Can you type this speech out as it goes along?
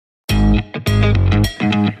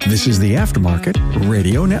This is the Aftermarket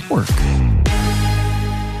Radio Network.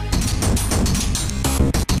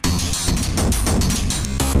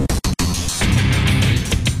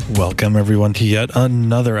 Welcome, everyone, to yet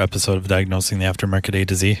another episode of Diagnosing the Aftermarket A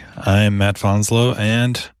to Z. I'm Matt Fonslow,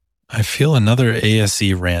 and I feel another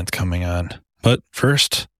ASE rant coming on. But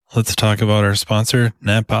first, let's talk about our sponsor,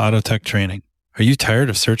 Napa Autotech Training. Are you tired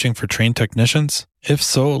of searching for trained technicians? If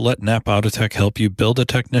so, let Napa Autotech help you build a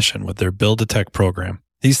technician with their Build a Tech program.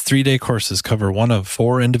 These 3-day courses cover one of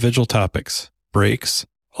 4 individual topics: brakes,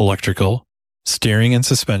 electrical, steering and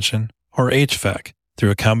suspension, or HVAC,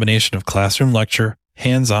 through a combination of classroom lecture,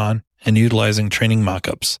 hands-on, and utilizing training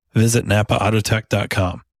mock-ups. Visit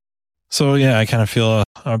napaautotech.com. So yeah, I kind of feel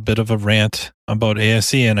a bit of a rant about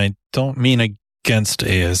ASE, and I don't mean against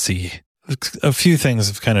ASE. A few things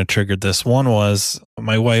have kind of triggered this. One was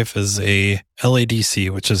my wife is a LADC,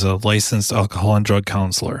 which is a licensed alcohol and drug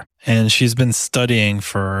counselor, and she's been studying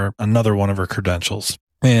for another one of her credentials.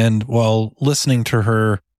 And while listening to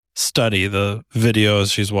her study, the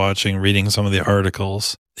videos she's watching, reading some of the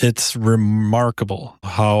articles, it's remarkable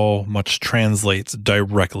how much translates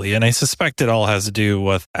directly. And I suspect it all has to do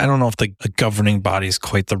with, I don't know if the governing body is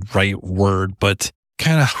quite the right word, but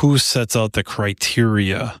kind of who sets out the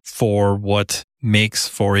criteria for what makes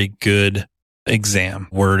for a good exam,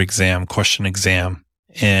 word exam, question exam.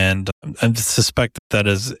 And I suspect that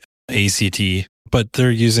is ACT, but they're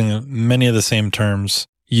using many of the same terms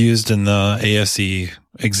used in the ASE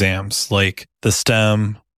exams, like the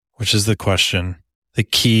STEM, which is the question, the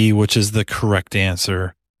key, which is the correct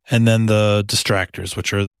answer, and then the distractors,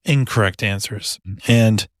 which are incorrect answers.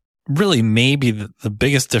 And really, maybe the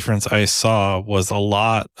biggest difference I saw was a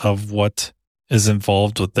lot of what is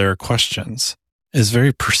involved with their questions is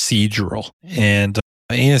very procedural. And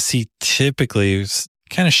ASE typically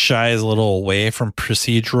kind of shies a little away from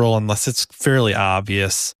procedural unless it's fairly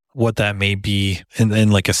obvious what that may be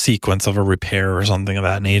in like a sequence of a repair or something of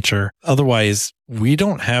that nature. Otherwise, we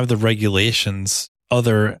don't have the regulations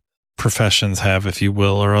other professions have, if you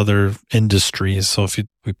will, or other industries. So if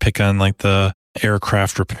we pick on like the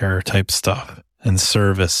aircraft repair type stuff and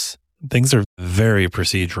service, things are very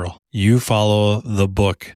procedural. You follow the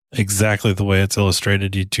book exactly the way it's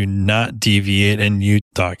illustrated. You do not deviate, and you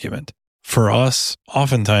document. For us,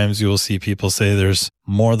 oftentimes you will see people say there's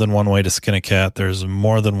more than one way to skin a cat. There's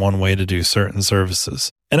more than one way to do certain services.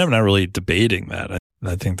 And I'm not really debating that.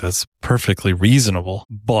 I think that's perfectly reasonable.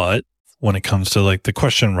 But when it comes to like the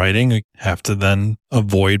question writing, you have to then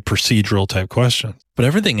avoid procedural type questions. But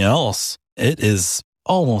everything else, it is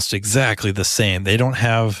almost exactly the same. They don't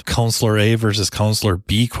have Counselor A versus Counselor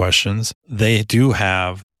B questions. They do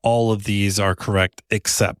have all of these are correct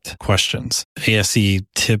except questions. ASE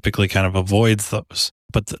typically kind of avoids those,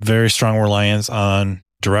 but the very strong reliance on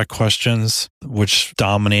direct questions, which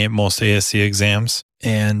dominate most ASE exams.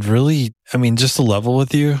 And really, I mean, just to level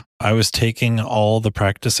with you, I was taking all the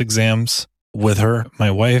practice exams with her, my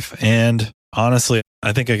wife, and honestly,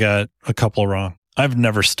 I think I got a couple wrong. I've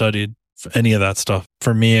never studied any of that stuff.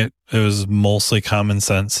 For me, it was mostly common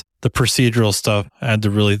sense. The procedural stuff I had to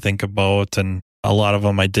really think about, and a lot of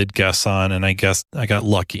them I did guess on, and I guess I got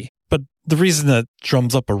lucky. But the reason that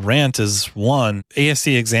drums up a rant is, one, ASE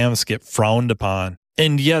exams get frowned upon,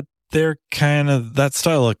 and yet they're kind of, that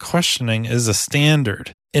style of questioning is a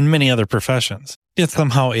standard in many other professions. Yet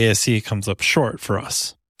somehow ASE comes up short for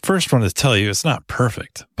us. First one to tell you, it's not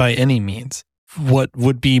perfect by any means. What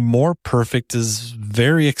would be more perfect is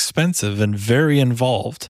very expensive and very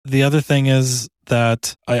involved. The other thing is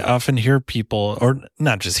that I often hear people, or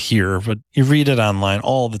not just hear, but you read it online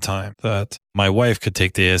all the time, that my wife could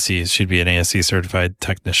take the ASE. She'd be an ASE certified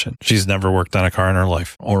technician. She's never worked on a car in her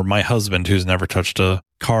life. Or my husband, who's never touched a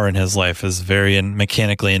car in his life, is very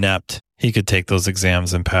mechanically inept. He could take those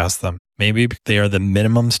exams and pass them. Maybe they are the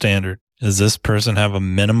minimum standard. Does this person have a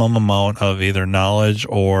minimum amount of either knowledge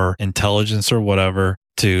or intelligence or whatever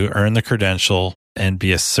to earn the credential and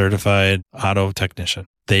be a certified auto technician?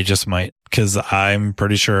 They just might, because I'm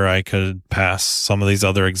pretty sure I could pass some of these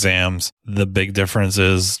other exams. The big difference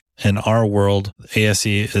is in our world, ASE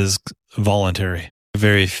is voluntary.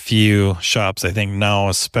 Very few shops, I think now,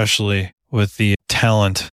 especially with the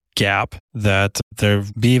talent gap, that they're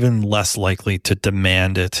even less likely to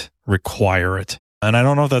demand it, require it. And I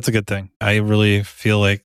don't know if that's a good thing. I really feel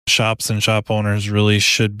like shops and shop owners really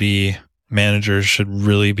should be, managers should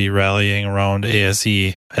really be rallying around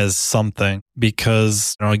ASE as something,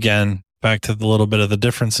 because, you know, again, back to the little bit of the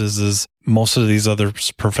differences is most of these other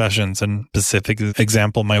professions, and specific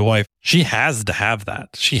example, my wife, she has to have that.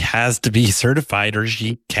 She has to be certified or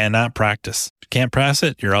she cannot practice. If you can't pass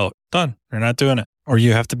it, you're out. Done. You're not doing it. or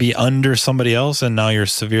you have to be under somebody else, and now you're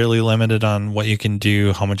severely limited on what you can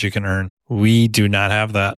do, how much you can earn. We do not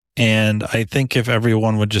have that. And I think if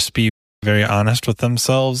everyone would just be very honest with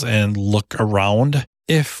themselves and look around,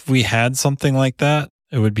 if we had something like that,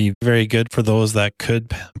 it would be very good for those that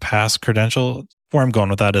could pass credential. Where I'm going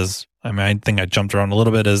with that is, I think I jumped around a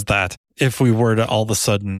little bit, is that if we were to all of a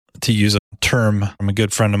sudden, to use a term from a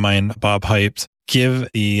good friend of mine, Bob Hypes, give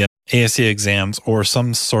the ASE exams or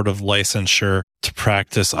some sort of licensure to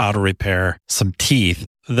practice auto repair some teeth,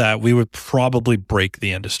 that we would probably break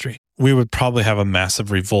the industry. We would probably have a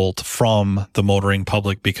massive revolt from the motoring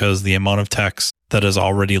public, because the amount of techs that is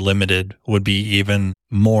already limited would be even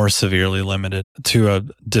more severely limited to a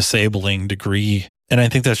disabling degree. And I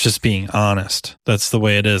think that's just being honest. That's the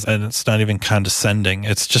way it is. And it's not even condescending.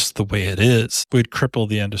 It's just the way it is. We'd cripple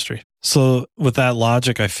the industry. So with that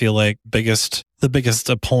logic, I feel like the biggest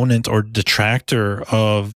opponent or detractor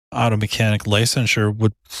of auto mechanic licensure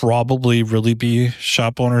would probably really be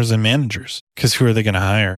shop owners and managers, because who are they going to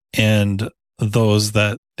hire? And those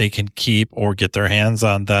that they can keep or get their hands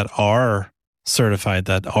on that are certified,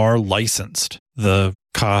 that are licensed. The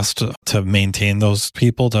cost to maintain those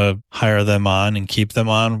people, to hire them on and keep them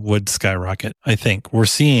on, would skyrocket. I think we're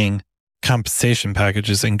seeing compensation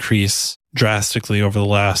packages increase drastically over the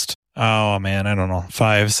last,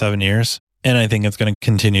 5-7 years. And I think it's going to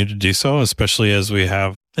continue to do so, especially as we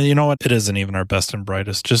have, and you know what? It isn't even our best and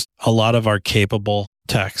brightest. Just a lot of our capable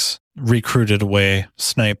techs recruited away,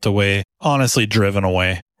 sniped away, honestly driven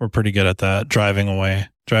away. We're pretty good at that, driving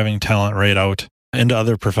talent right out into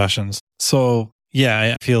other professions. So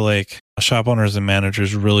yeah, I feel like shop owners and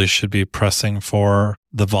managers really should be pressing for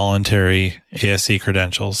the voluntary ASE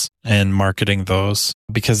credentials and marketing those,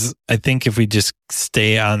 because I think if we just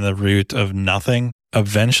stay on the route of nothing,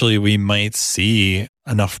 eventually we might see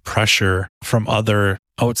enough pressure from other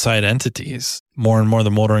outside entities. More and more,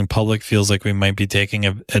 the motoring public feels like we might be taking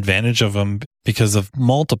advantage of them because of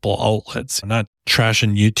multiple outlets. I'm not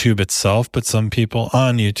trashing YouTube itself, but some people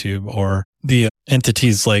on YouTube, or the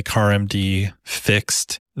entities like CarMD,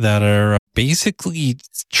 Fixed, that are basically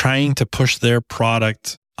trying to push their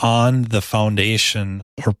product on the foundation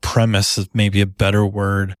or premise, is maybe a better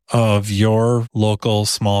word, of your local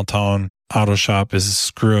small town auto shop is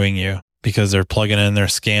screwing you, because they're plugging in their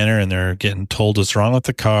scanner and they're getting told what's wrong with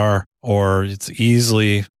the car, or it's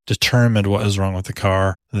easily determined what is wrong with the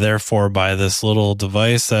car. Therefore, by this little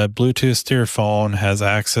device that Bluetooth to your phone has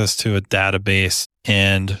access to a database,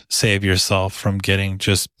 and save yourself from getting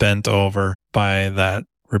just bent over by that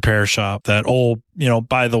repair shop that,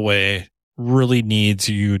 by the way, really needs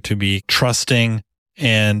you to be trusting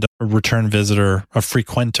and a return visitor, a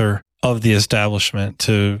frequenter of the establishment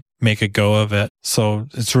to make a go of it. So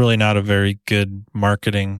it's really not a very good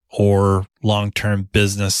marketing or long-term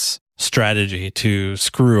business strategy to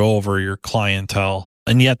screw over your clientele.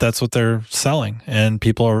 And yet that's what they're selling. And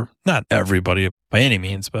people are, not everybody by any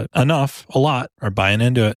means, but a lot are buying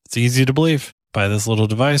into it. It's easy to believe. Buy this little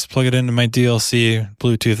device, plug it into my DLC,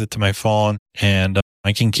 Bluetooth it to my phone, and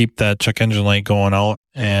I can keep that check engine light going out,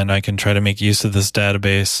 and I can try to make use of this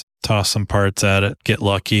database, toss some parts at it, get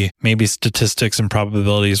lucky. Maybe statistics and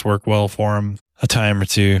probabilities work well for them a time or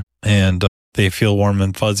two, and they feel warm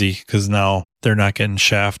and fuzzy because now they're not getting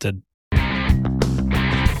shafted.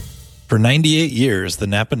 For 98 years, the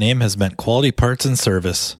Napa name has meant quality parts and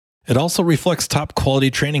service. It also reflects top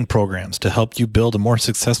quality training programs to help you build a more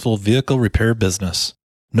successful vehicle repair business.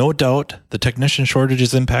 No doubt, the technician shortage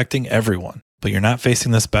is impacting everyone, but you're not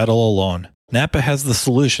facing this battle alone. Napa has the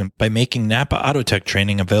solution by making Napa AutoTech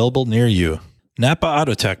training available near you. Napa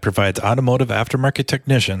AutoTech provides automotive aftermarket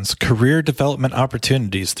technicians career development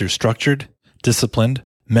opportunities through structured, disciplined,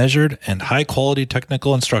 measured, and high-quality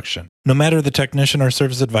technical instruction, no matter the technician or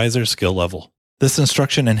service advisor skill level. This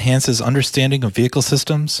instruction enhances understanding of vehicle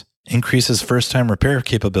systems, increases first-time repair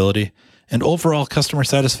capability, and overall customer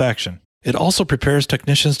satisfaction. It also prepares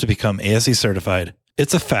technicians to become ASE certified.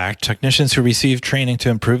 It's a fact technicians who receive training to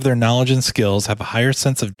improve their knowledge and skills have a higher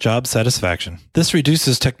sense of job satisfaction. This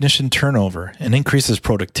reduces technician turnover and increases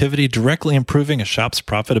productivity, directly improving a shop's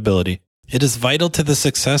profitability. It is vital to the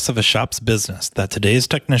success of a shop's business that today's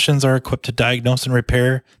technicians are equipped to diagnose and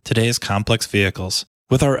repair today's complex vehicles.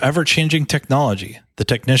 With our ever-changing technology, the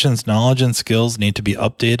technician's knowledge and skills need to be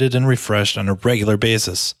updated and refreshed on a regular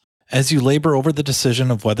basis. As you labor over the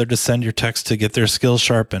decision of whether to send your techs to get their skills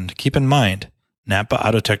sharpened, keep in mind, Napa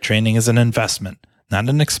AutoTech training is an investment, not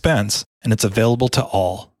an expense, and it's available to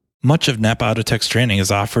all. Much of Napa AutoTech's training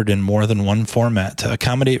is offered in more than one format to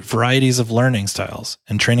accommodate varieties of learning styles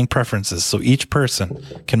and training preferences so each person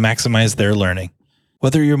can maximize their learning.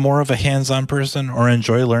 Whether you're more of a hands-on person or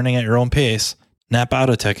enjoy learning at your own pace, Napa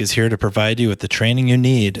Autotech is here to provide you with the training you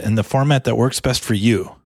need in the format that works best for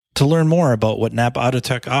you. To learn more about what Napa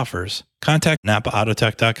Autotech offers, contact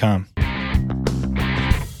napaautotech.com.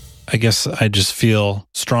 I guess I just feel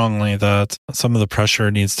strongly that some of the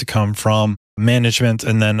pressure needs to come from management.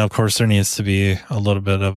 And then, of course, there needs to be a little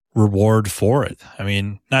bit of reward for it. I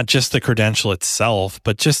mean, not just the credential itself,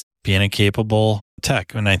 but just being a capable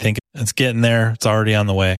tech. And I think it's getting there. It's already on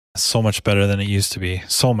the way. So much better than it used to be.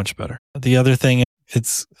 So much better. The other thing,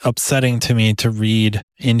 it's upsetting to me to read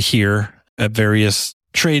in here at various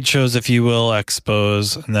trade shows, if you will,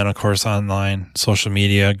 expos, and then, of course, online social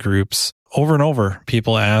media groups. Over and over,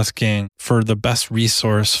 people asking for the best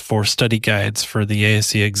resource for study guides for the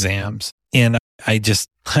ASE exams. And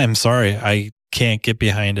I'm sorry, I can't get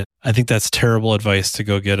behind it. I think that's terrible advice to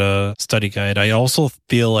go get a study guide. I also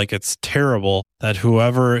feel like it's terrible that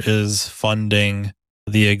whoever is funding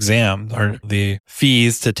the exam or the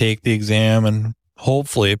fees to take the exam and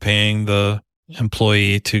hopefully paying the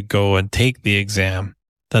employee to go and take the exam,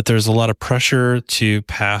 that there's a lot of pressure to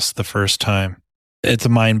pass the first time. It's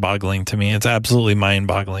mind-boggling to me. It's absolutely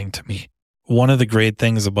mind-boggling to me. One of the great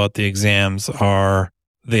things about the exams are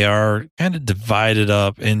they are kind of divided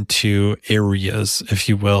up into areas, if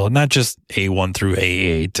you will, not just A1 through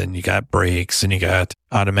A8, and you got brakes and you got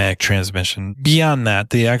automatic transmission. Beyond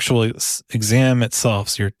that, the actual exam itself,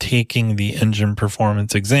 so you're taking the engine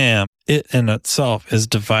performance exam, it in itself is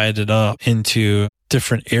divided up into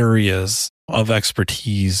different areas of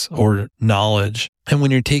expertise or knowledge. And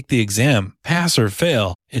when you take the exam, pass or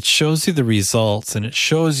fail, it shows you the results and it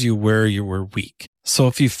shows you where you were weak. So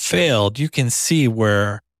if you failed, you can see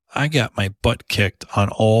where I got my butt kicked on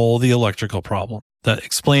all the electrical problem. That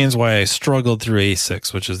explains why I struggled through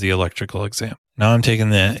A6, which is the electrical exam. Now I'm taking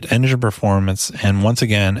the engine performance, and once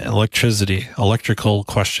again, electrical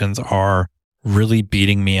questions are really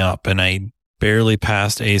beating me up, and I barely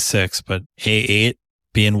passed A6, but A8,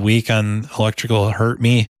 being weak on electrical hurt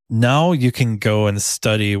me. Now you can go and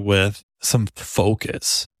study with some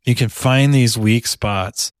focus. You can find these weak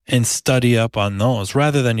spots and study up on those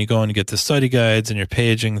rather than you go and get the study guides and you're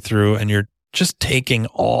paging through and you're just taking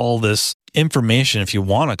all this information, if you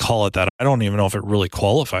want to call it that. I don't even know if it really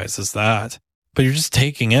qualifies as that, but you're just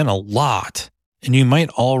taking in a lot, and you might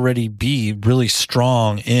already be really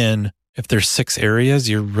strong in, if there's 6 areas,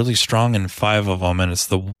 you're really strong in 5 of them. And it's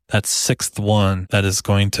that 6th one that is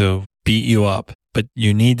going to beat you up, but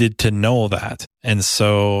you needed to know that. And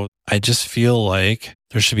so I just feel like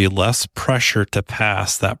there should be less pressure to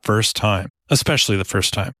pass that first time, especially the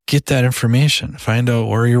first time. Get that information, find out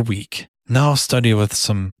where you're weak. Now study with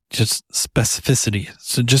some just specificity.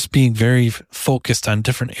 So just being very focused on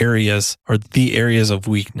different areas or the areas of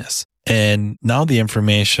weakness. And now the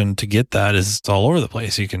information to get that is all over the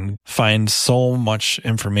place. You can find so much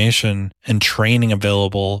information and training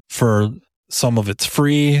available. For some of it's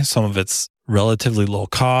free, some of it's relatively low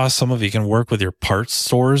cost. Some of you can work with your parts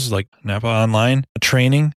stores like Napa Online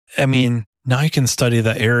training. I mean, now you can study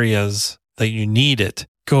the areas that you need it.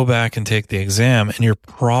 Go back and take the exam, and you're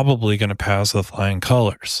probably going to pass with flying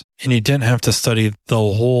colors. And you didn't have to study the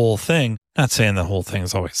whole thing. Not saying the whole thing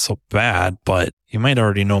is always so bad, but you might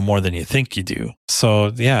already know more than you think you do.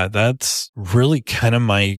 So yeah, that's really kind of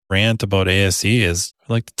my rant about ASE. Is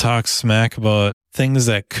I like to talk smack about things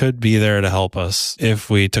that could be there to help us if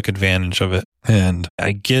we took advantage of it. And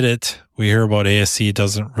I get it. We hear about ASE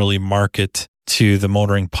doesn't really market to the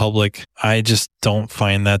motoring public. I just don't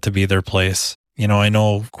find that to be their place. You know, I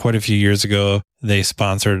know quite a few years ago, they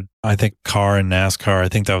sponsored, I think, car and NASCAR. I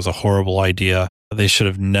think that was a horrible idea. They should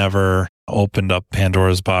have never opened up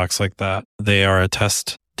Pandora's box like that. They are a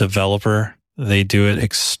test developer. They do it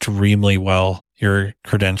extremely well. Your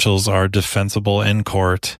credentials are defensible in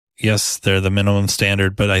court. Yes, they're the minimum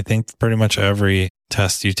standard, but I think pretty much every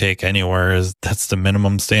test you take anywhere that's the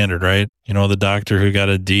minimum standard, right? You know, the doctor who got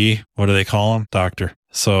a D, what do they call him? Doctor.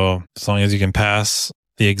 So as long as you can pass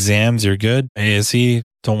the exams, you're good. ASE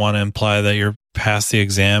don't want to imply that you're past the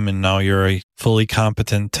exam and now you're a fully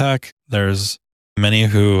competent tech. There's many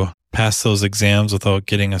who pass those exams without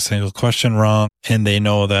getting a single question wrong, and they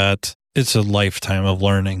know that it's a lifetime of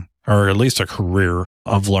learning, or at least a career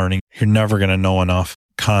of learning. You're never going to know enough.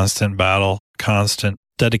 Constant battle, constant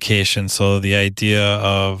dedication. So the idea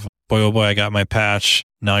of, boy, oh boy, I got my patch.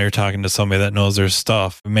 Now you're talking to somebody that knows their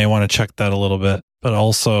stuff. You may want to check that a little bit, but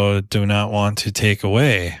also do not want to take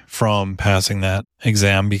away from passing that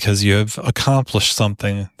exam because you have accomplished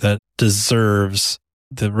something that deserves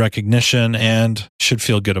the recognition and should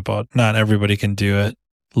feel good about. Not everybody can do it.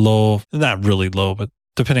 Low, not really low, but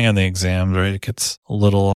depending on the exam, right? It gets a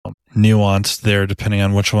little nuanced there depending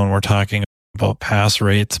on which one we're talking. about pass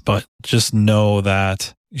rates, but just know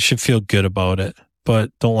that you should feel good about it,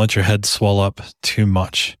 but don't let your head swell up too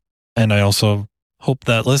much. And I also hope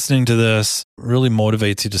that listening to this really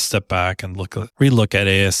motivates you to step back and relook at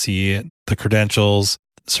ASE, the credentials,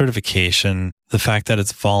 certification. The fact that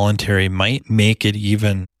it's voluntary might make it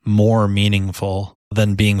even more meaningful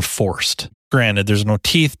than being forced. Granted, there's no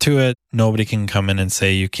teeth to it. Nobody can come in and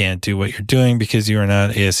say you can't do what you're doing because you are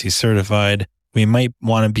not ASE certified. We might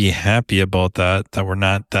want to be happy about that we're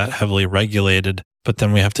not that heavily regulated, but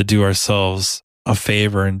then we have to do ourselves a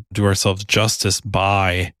favor and do ourselves justice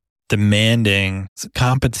by demanding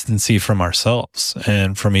competency from ourselves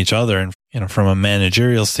and from each other and, from a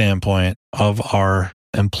managerial standpoint of our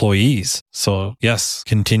employees. So yes,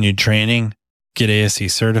 continued training, get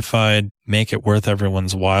ASE certified, make it worth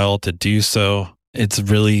everyone's while to do so. It's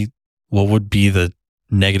really, what would be the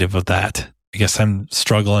negative of that? I guess I'm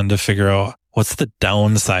struggling to figure out what's the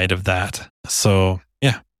downside of that. So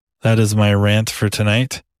yeah, that is my rant for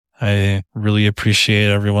tonight. I really appreciate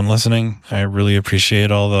everyone listening. I really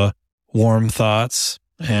appreciate all the warm thoughts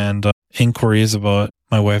and inquiries about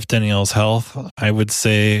my wife Danielle's health. I would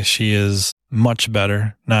say she is much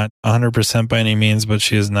better, not 100% by any means, but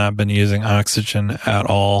she has not been using oxygen at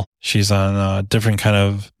all. She's on different kind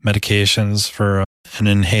of medications for an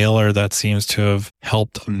inhaler that seems to have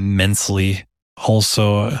helped immensely.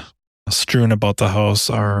 Also, strewn about the house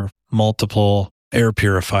are multiple air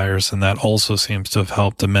purifiers, and that also seems to have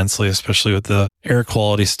helped immensely, especially with the air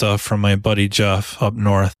quality stuff from my buddy Jeff up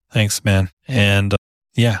north. Thanks, man. And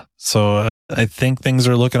so I think things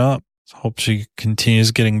are looking up. Hope she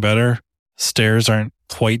continues getting better. Stairs aren't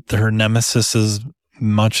quite her nemesis as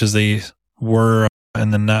much as they were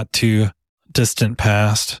in the not too distant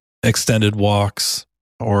past. Extended walks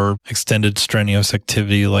or extended strenuous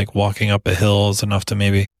activity like walking up a hill is enough to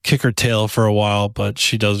maybe kick her tail for a while, but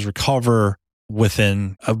she does recover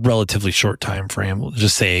within a relatively short time frame. We'll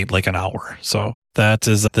just say like an hour. So that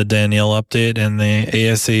is the Danielle update and the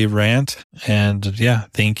ASE rant. And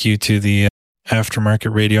thank you to the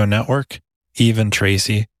Aftermarket Radio Network, even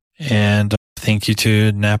Tracy. And thank you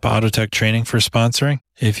to Napa Autotech Training for sponsoring.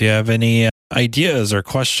 If you have any ideas or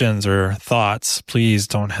questions or thoughts, please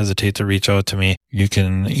don't hesitate to reach out to me. You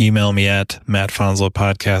can email me at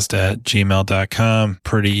mattfonslopodcast@gmail.com.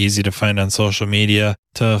 Pretty easy to find on social media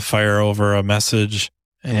to fire over a message.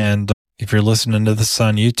 And if you're listening to this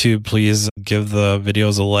on YouTube, please give the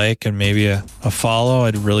videos a like and maybe a follow.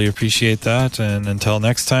 I'd really appreciate that. And until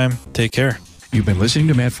next time, take care. You've been listening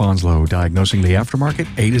to Matt Fonslow, diagnosing the aftermarket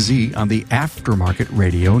A to Z on the Aftermarket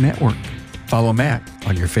Radio Network. Follow Matt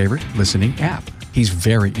on your favorite listening app. He's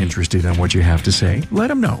very interested in what you have to say. Let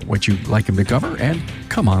him know what you'd like him to cover and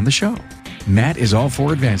come on the show. Matt is all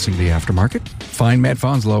for advancing the aftermarket. Find Matt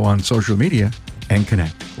Fonslow on social media and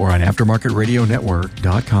connect or on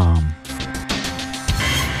aftermarketradionetwork.com.